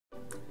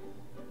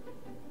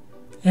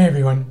Hey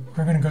everyone,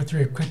 we're going to go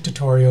through a quick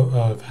tutorial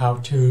of how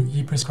to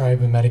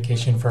e-prescribe a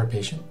medication for a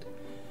patient.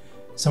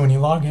 So when you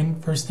log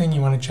in, first thing you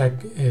want to check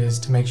is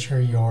to make sure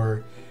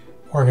your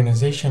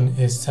organization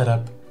is set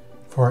up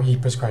for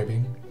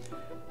e-prescribing.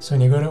 So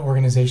when you go to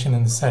organization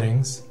in the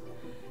settings,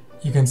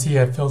 you can see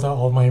I've filled out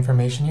all of my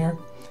information here,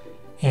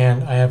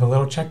 and I have a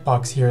little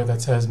checkbox here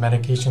that says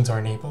medications are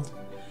enabled.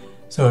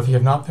 So if you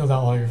have not filled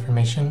out all your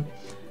information,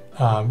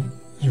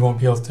 you won't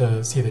be able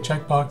to see the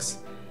checkbox.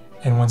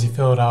 And once you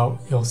fill it out,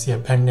 you'll see a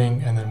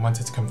pending, and then once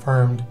it's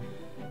confirmed,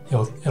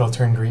 it'll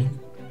turn green.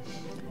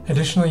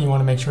 Additionally, you want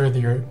to make sure that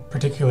your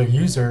particular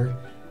user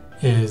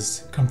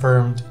is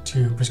confirmed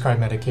to prescribe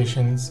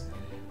medications.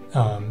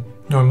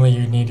 Normally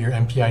you need your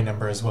NPI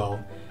number as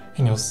well,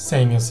 and you'll see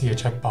a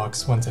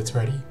checkbox once it's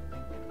ready.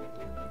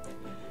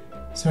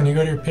 So when you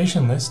go to your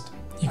patient list,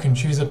 you can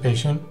choose a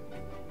patient,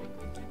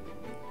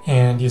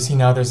 and you see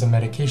now there's a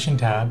medication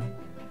tab.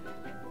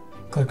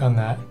 Click on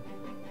that.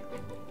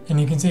 And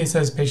you can see it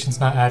says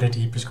patients not added to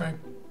e-prescribe.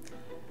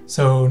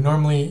 So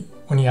normally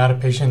when you add a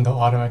patient, they'll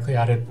automatically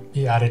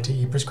be added to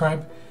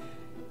e-prescribe.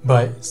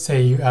 But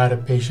say you add a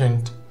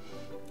patient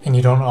and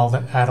you don't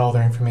add all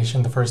their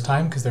information the first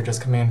time because they're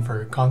just coming in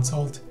for a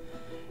consult.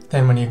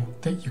 Then when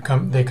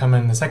they come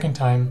in the second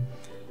time,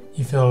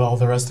 you fill out all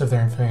the rest of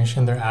their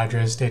information, their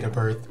address, date of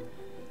birth,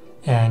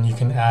 and you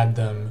can add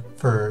them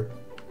for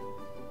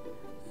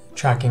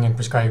tracking and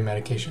prescribing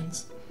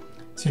medications.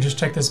 So you just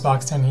check this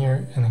box down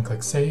here and then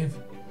click Save.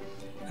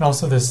 And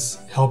also this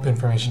help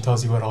information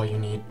tells you what all you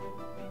need.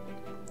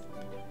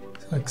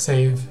 So click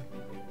Save.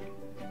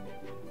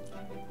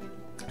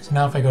 So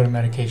now if I go to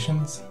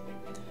medications,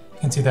 you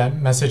can see that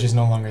message is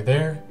no longer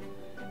there,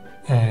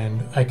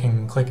 and I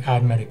can click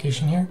Add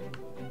Medication here.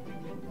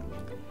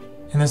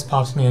 And this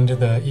pops me into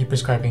the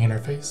e-prescribing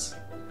interface.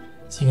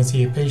 So you can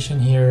see a patient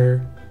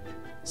here,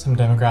 some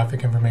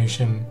demographic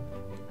information.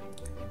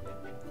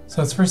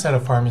 So let's first add a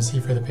pharmacy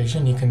for the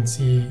patient. You can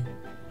see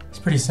it's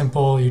pretty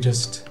simple. You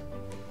just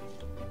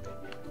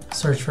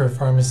search for a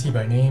pharmacy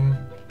by name.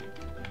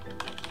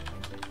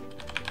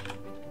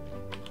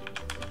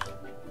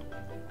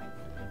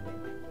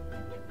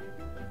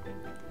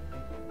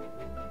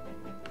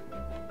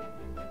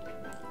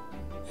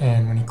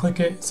 And when you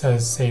click it, it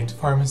says Saved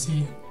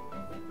Pharmacy.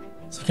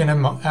 So you can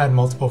add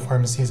multiple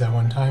pharmacies at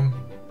one time.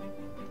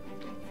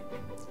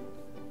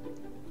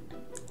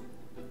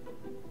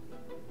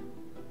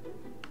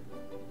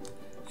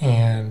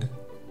 And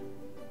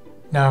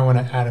now I want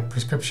to add a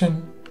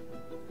prescription.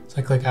 So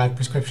I click Add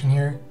Prescription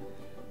here,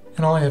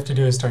 and all I have to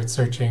do is start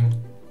searching.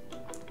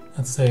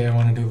 Let's say I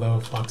want to do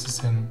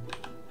levofloxacin.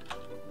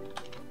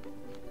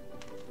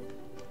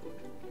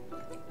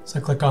 So I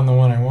click on the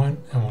one I want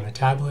a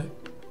tablet.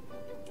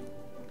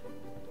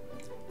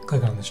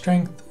 Click on the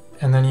strength,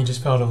 and then you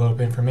just fill out a little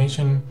bit of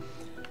information,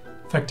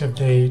 effective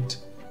date,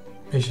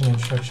 patient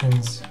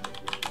instructions,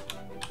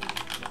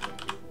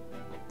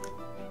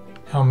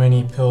 how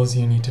many pills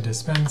you need to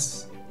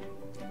dispense,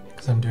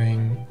 because I'm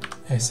doing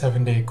a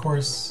 7-day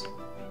course.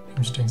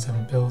 I'm just doing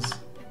 7 pills.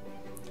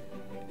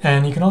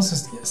 And you can also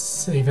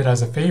save it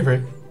as a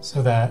favorite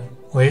so that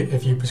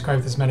if you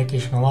prescribe this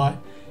medication a lot,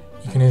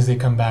 you can easily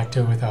come back to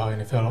it without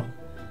having to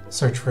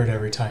search for it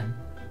every time.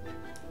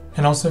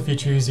 And also if you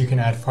choose, you can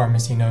add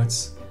pharmacy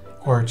notes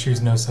or choose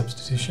no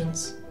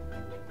substitutions.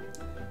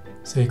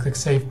 So you click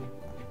Save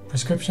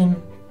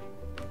Prescription,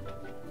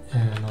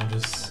 and I'll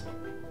just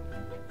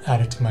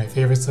add it to my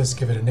favorites list,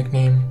 give it a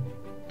nickname.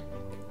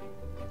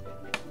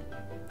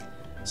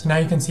 So now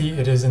you can see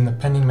it is in the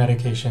pending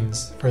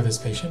medications for this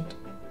patient.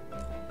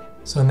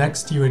 So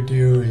next you would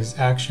do is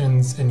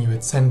actions, and you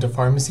would send to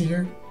pharmacy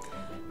here.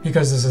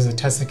 Because this is a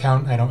test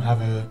account, I don't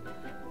have a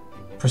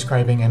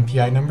prescribing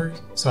NPI number,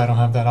 so I don't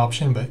have that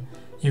option, but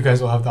you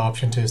guys will have the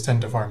option to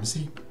send to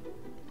pharmacy.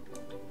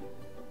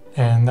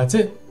 And that's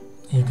it.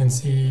 You can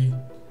see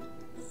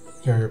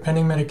your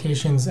pending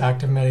medications,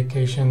 active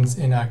medications,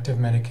 inactive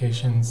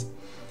medications,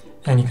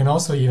 and you can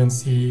also even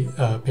see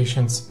a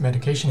patient's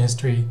medication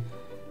history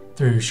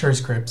through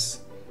SureScripts,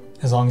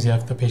 as long as you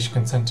have the patient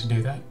consent to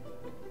do that.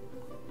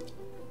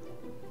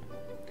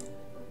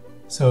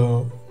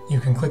 So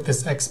you can click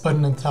this X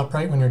button on the top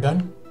right when you're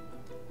done.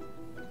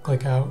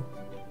 Click out.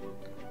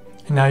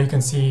 And now you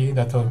can see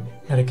that the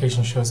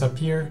medication shows up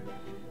here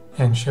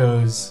and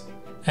shows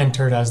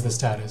entered as the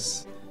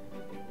status.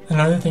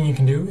 Another thing you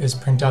can do is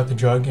print out the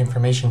drug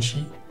information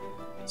sheet.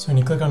 So when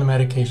you click on the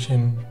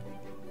medication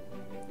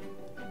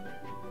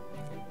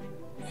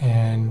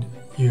and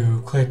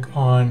you click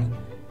on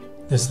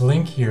this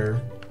link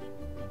here,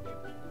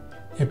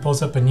 it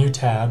pulls up a new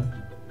tab,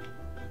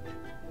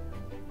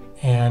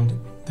 and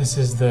this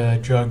is the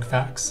drug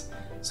facts.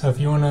 So if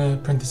you want to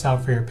print this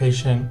out for your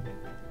patient,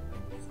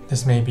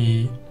 this may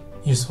be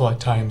useful at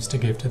times to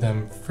give to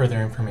them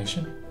further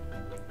information.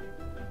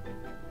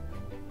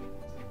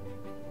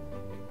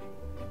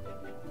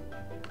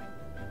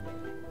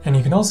 And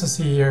you can also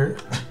see here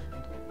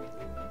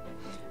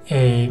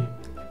a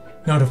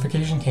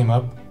notification came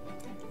up,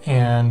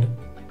 and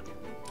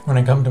when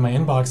I come to my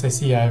inbox, I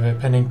see I have a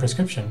pending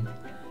prescription.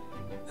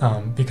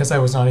 Because I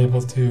was not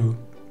able to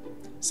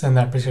send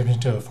that prescription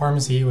to a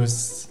pharmacy, it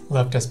was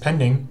left as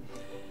pending,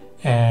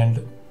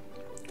 and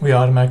we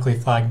automatically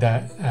flagged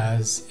that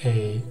as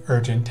a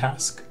urgent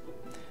task.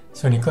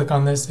 So when you click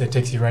on this, it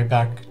takes you right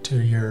back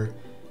to your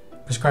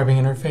prescribing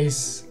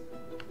interface,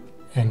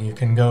 and you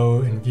can go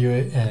and view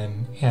it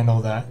and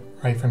handle that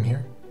right from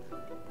here.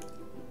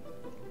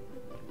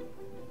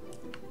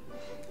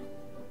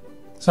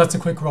 So that's a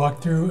quick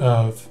walkthrough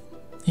of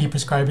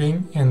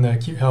e-prescribing in the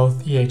Acute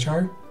Health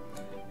EHR.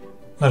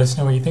 Let us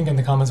know what you think in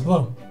the comments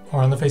below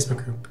or on the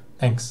Facebook group.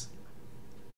 Thanks.